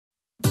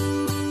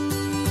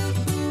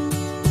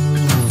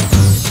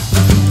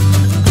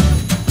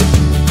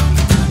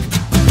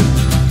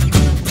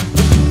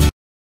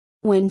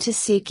When to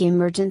seek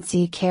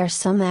emergency care.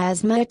 Some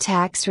asthma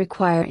attacks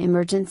require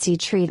emergency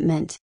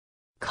treatment.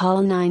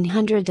 Call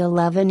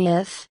 911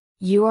 if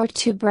you are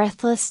too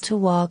breathless to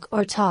walk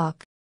or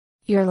talk.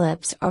 Your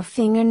lips or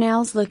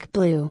fingernails look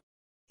blue.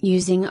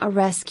 Using a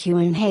rescue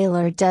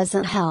inhaler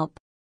doesn't help.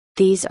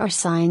 These are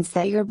signs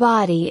that your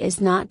body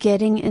is not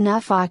getting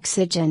enough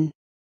oxygen.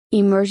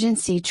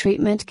 Emergency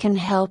treatment can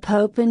help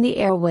open the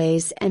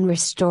airways and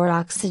restore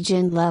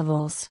oxygen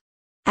levels.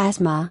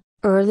 Asthma.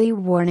 Early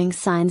warning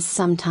signs.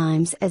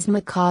 Sometimes asthma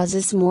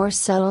causes more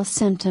subtle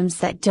symptoms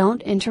that don't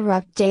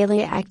interrupt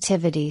daily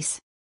activities.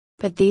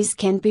 But these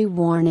can be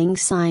warning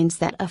signs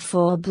that a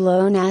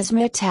full-blown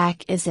asthma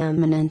attack is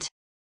imminent.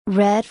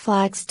 Red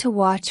flags to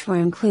watch for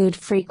include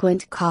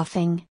frequent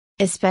coughing,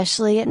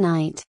 especially at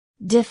night,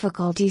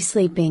 difficulty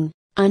sleeping,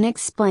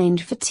 unexplained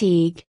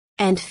fatigue,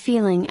 and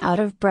feeling out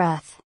of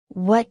breath.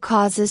 What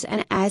causes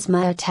an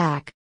asthma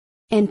attack?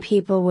 In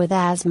people with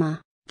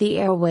asthma, the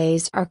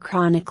airways are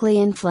chronically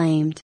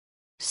inflamed.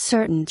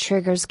 Certain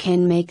triggers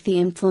can make the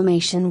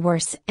inflammation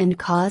worse and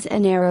cause a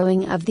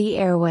narrowing of the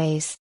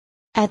airways.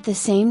 At the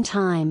same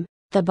time,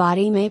 the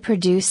body may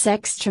produce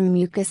extra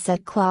mucus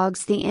that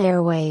clogs the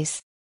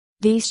airways.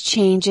 These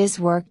changes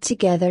work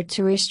together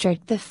to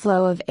restrict the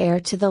flow of air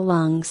to the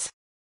lungs.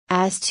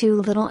 As too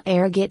little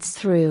air gets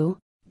through,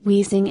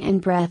 wheezing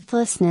and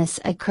breathlessness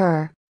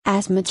occur.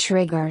 Asthma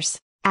triggers.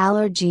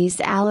 Allergies.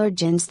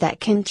 Allergens that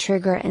can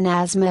trigger an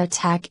asthma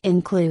attack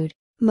include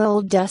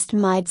mold, dust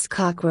mites,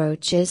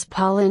 cockroaches,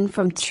 pollen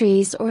from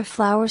trees or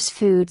flowers,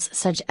 foods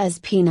such as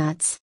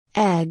peanuts,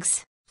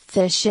 eggs,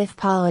 fish. If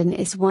pollen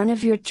is one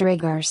of your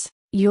triggers,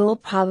 you'll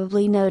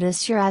probably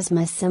notice your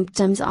asthma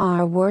symptoms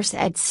are worse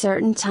at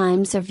certain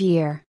times of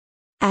year.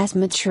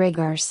 Asthma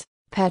triggers.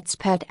 Pets.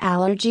 Pet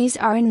allergies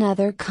are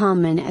another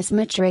common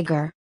asthma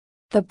trigger.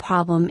 The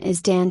problem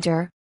is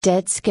dander,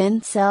 dead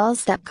skin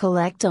cells that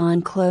collect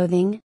on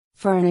clothing,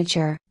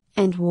 furniture,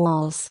 and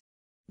walls.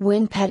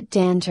 When pet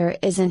dander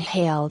is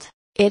inhaled,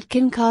 it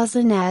can cause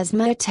an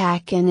asthma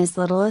attack in as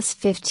little as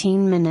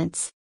 15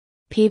 minutes.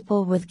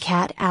 People with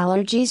cat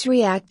allergies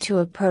react to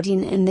a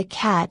protein in the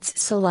cat's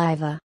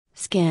saliva,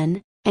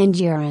 skin, and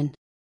urine.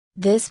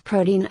 This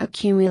protein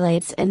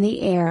accumulates in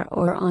the air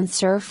or on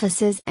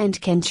surfaces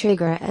and can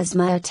trigger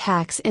asthma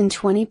attacks in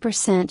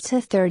 20% to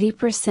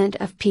 30%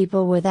 of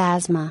people with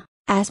asthma.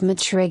 Asthma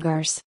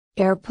triggers.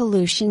 Air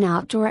pollution.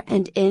 Outdoor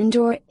and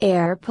indoor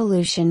air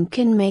pollution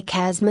can make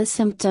asthma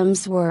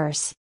symptoms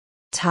worse.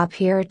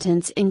 Top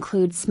irritants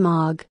include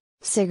smog,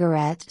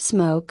 cigarette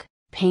smoke,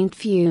 paint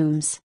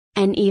fumes,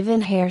 and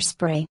even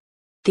hairspray.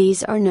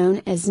 These are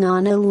known as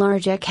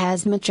non-allergic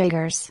asthma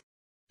triggers.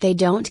 They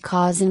don't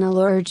cause an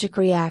allergic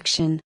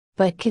reaction,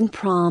 but can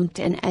prompt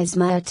an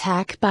asthma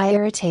attack by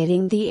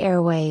irritating the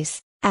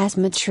airways.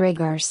 Asthma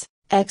triggers.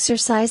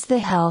 Exercise. The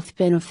health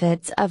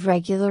benefits of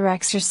regular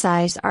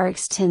exercise are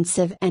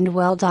extensive and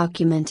well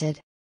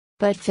documented.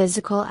 But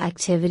physical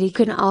activity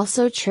can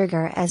also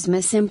trigger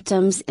asthma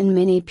symptoms in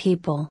many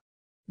people.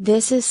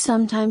 This is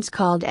sometimes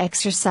called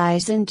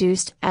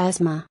exercise-induced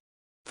asthma.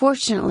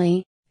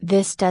 Fortunately,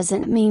 this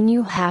doesn't mean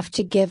you have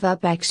to give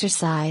up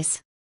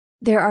exercise.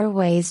 There are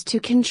ways to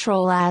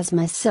control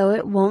asthma so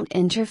it won't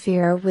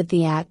interfere with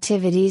the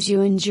activities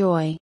you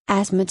enjoy.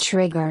 Asthma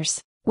triggers.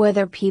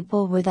 Whether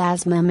people with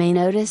asthma may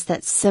notice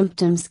that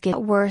symptoms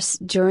get worse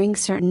during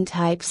certain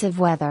types of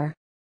weather.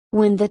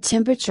 When the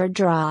temperature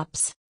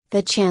drops,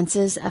 the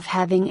chances of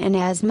having an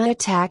asthma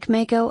attack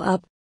may go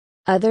up.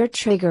 Other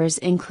triggers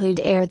include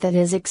air that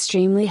is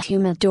extremely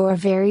humid or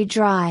very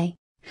dry.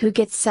 Who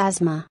gets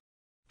asthma?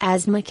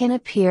 Asthma can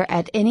appear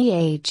at any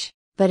age,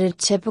 but it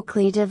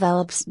typically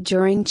develops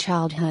during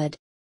childhood.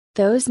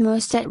 Those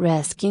most at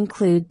risk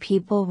include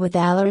people with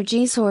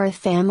allergies or a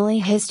family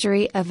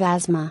history of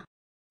asthma.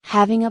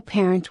 Having a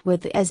parent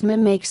with asthma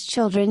makes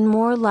children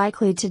more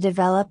likely to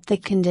develop the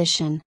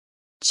condition.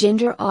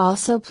 Gender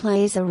also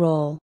plays a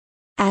role.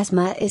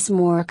 Asthma is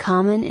more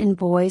common in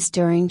boys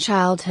during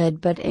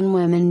childhood but in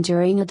women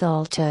during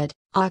adulthood.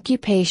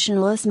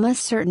 Occupational asthma.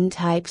 Certain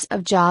types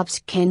of jobs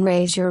can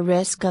raise your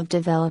risk of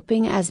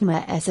developing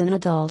asthma as an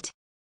adult.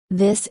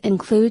 This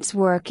includes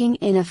working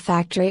in a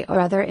factory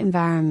or other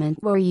environment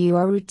where you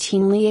are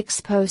routinely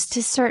exposed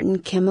to certain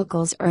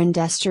chemicals or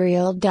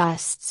industrial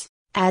dusts.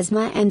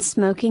 Asthma and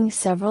smoking.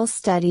 Several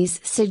studies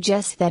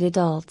suggest that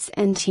adults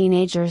and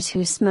teenagers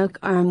who smoke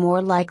are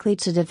more likely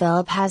to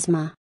develop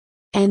asthma.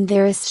 And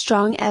there is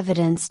strong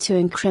evidence to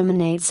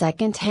incriminate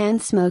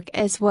secondhand smoke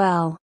as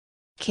well.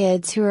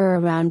 Kids who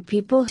are around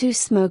people who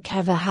smoke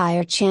have a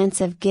higher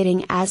chance of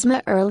getting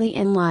asthma early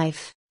in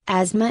life.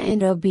 Asthma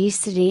and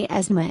obesity.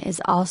 Asthma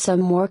is also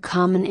more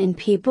common in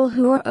people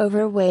who are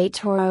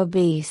overweight or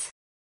obese.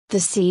 The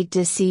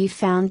CDC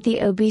found the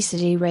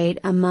obesity rate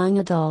among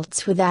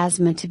adults with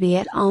asthma to be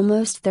at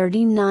almost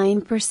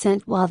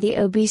 39%, while the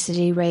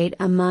obesity rate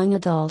among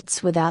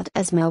adults without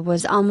asthma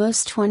was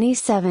almost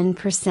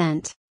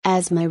 27%.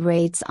 Asthma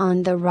rates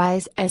on the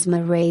rise.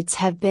 Asthma rates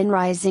have been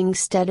rising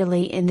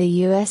steadily in the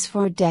US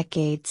for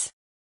decades.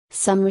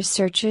 Some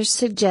researchers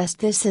suggest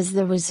this is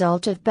the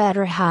result of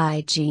better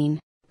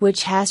hygiene,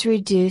 which has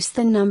reduced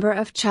the number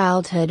of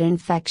childhood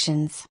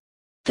infections.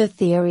 The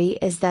theory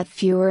is that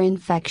fewer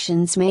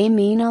infections may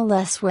mean a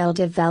less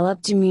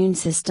well-developed immune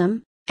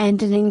system,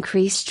 and an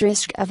increased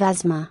risk of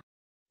asthma.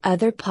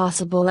 Other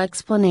possible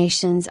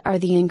explanations are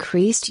the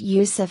increased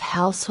use of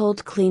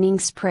household cleaning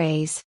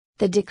sprays,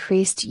 the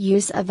decreased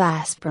use of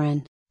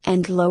aspirin,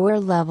 and lower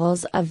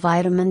levels of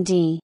vitamin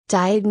D.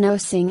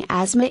 Diagnosing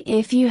asthma.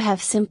 If you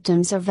have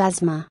symptoms of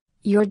asthma,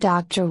 your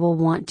doctor will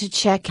want to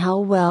check how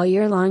well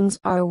your lungs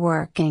are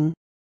working.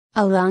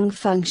 A lung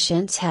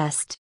function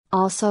test,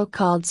 also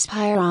called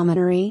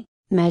spirometry,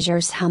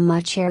 measures how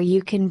much air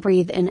you can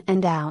breathe in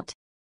and out.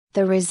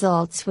 The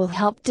results will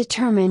help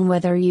determine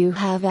whether you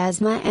have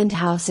asthma and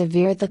how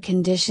severe the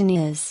condition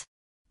is.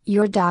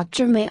 Your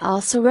doctor may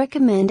also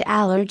recommend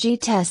allergy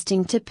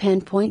testing to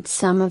pinpoint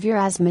some of your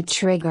asthma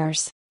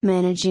triggers.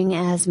 Managing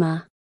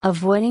asthma.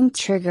 Avoiding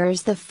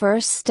triggers. The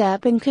first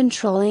step in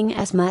controlling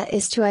asthma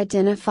is to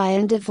identify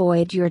and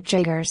avoid your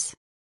triggers.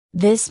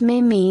 This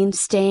may mean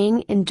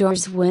staying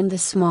indoors when the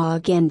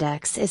smog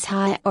index is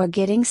high or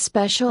getting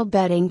special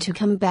bedding to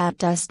combat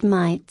dust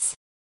mites.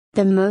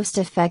 The most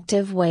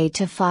effective way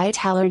to fight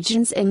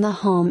allergens in the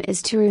home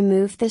is to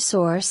remove the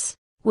source,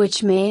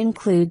 which may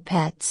include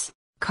pets,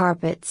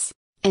 carpets,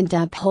 and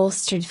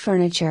upholstered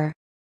furniture.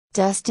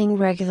 Dusting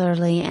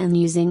regularly and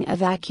using a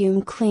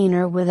vacuum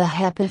cleaner with a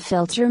HEPA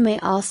filter may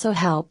also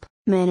help.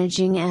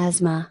 Managing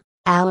asthma.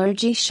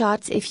 Allergy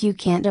shots. If you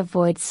can't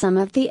avoid some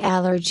of the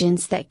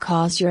allergens that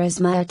cause your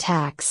asthma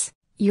attacks,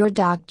 your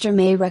doctor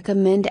may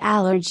recommend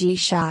allergy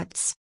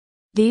shots.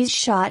 These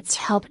shots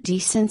help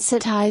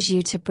desensitize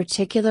you to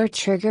particular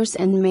triggers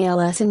and may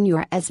lessen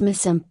your asthma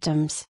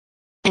symptoms.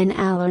 An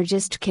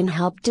allergist can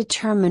help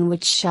determine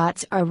which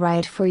shots are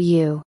right for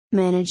you.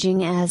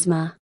 Managing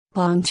asthma.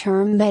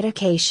 Long-term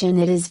medication.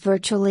 It is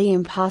virtually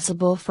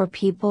impossible for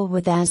people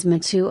with asthma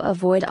to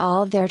avoid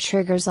all their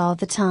triggers all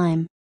the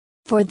time.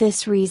 For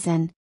this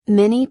reason,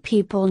 many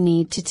people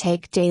need to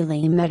take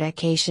daily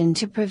medication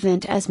to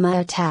prevent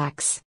asthma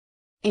attacks.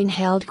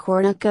 Inhaled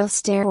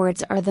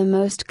corticosteroids are the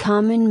most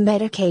common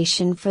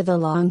medication for the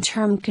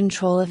long-term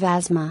control of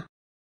asthma.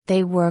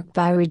 They work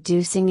by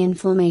reducing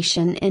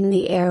inflammation in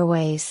the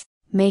airways,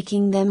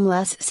 making them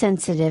less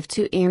sensitive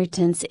to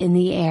irritants in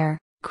the air.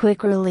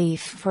 Quick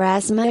relief for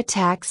asthma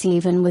attacks.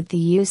 Even with the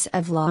use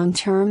of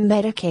long-term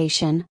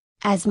medication,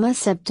 asthma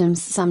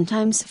symptoms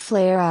sometimes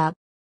flare up.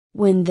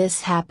 When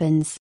this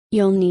happens,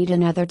 you'll need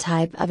another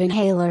type of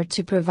inhaler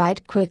to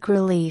provide quick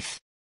relief.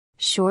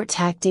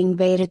 Short-acting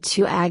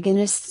beta-2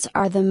 agonists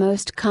are the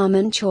most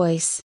common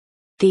choice.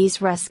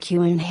 These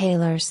rescue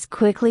inhalers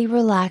quickly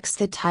relax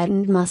the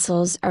tightened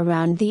muscles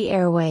around the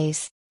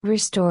airways,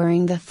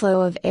 restoring the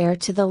flow of air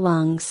to the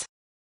lungs.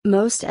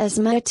 Most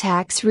asthma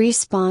attacks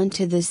respond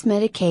to this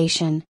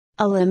medication,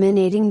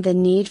 eliminating the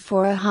need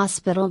for a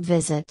hospital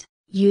visit.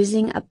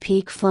 Using a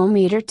peak flow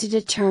meter to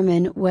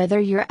determine whether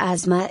your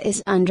asthma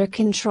is under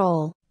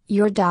control,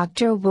 your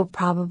doctor will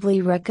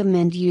probably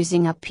recommend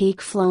using a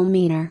peak flow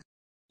meter.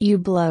 You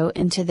blow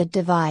into the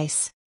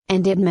device,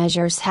 and it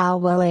measures how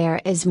well air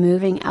is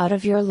moving out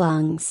of your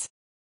lungs.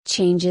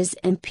 Changes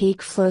in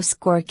peak flow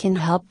score can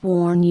help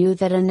warn you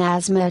that an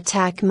asthma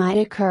attack might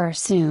occur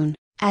soon.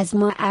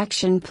 Asthma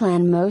Action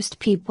Plan. Most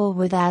people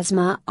with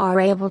asthma are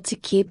able to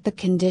keep the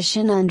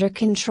condition under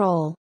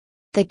control.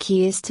 The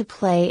key is to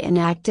play an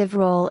active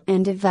role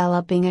in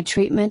developing a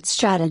treatment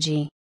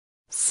strategy.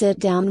 Sit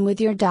down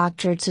with your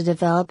doctor to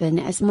develop an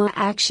asthma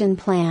action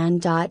plan.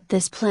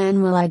 This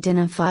plan will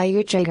identify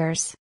your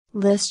triggers,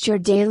 list your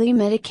daily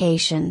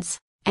medications,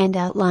 and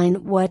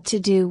outline what to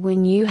do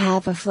when you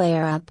have a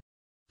flare-up.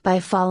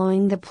 By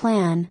following the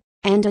plan,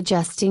 and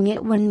adjusting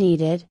it when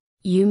needed,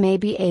 you may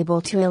be able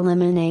to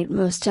eliminate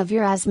most of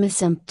your asthma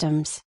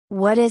symptoms.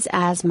 What is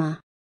asthma?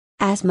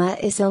 Asthma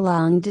is a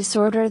lung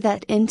disorder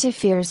that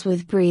interferes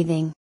with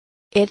breathing.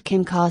 It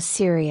can cause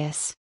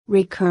serious,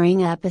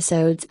 recurring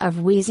episodes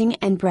of wheezing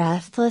and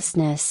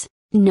breathlessness,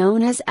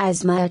 known as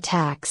asthma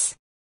attacks.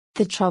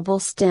 The trouble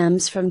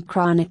stems from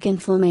chronic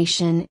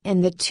inflammation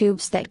in the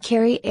tubes that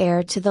carry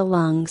air to the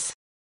lungs.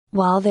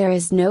 While there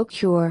is no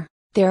cure,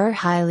 there are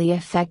highly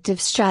effective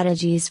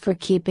strategies for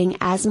keeping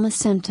asthma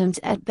symptoms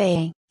at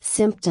bay.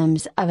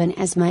 Symptoms of an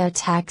asthma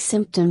attack.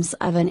 Symptoms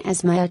of an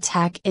asthma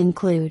attack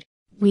include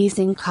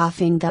wheezing,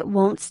 coughing that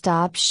won't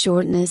stop,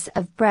 shortness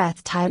of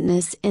breath,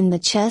 tightness in the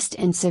chest.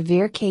 In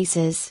severe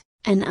cases,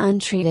 an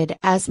untreated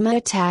asthma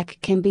attack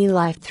can be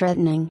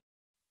life-threatening.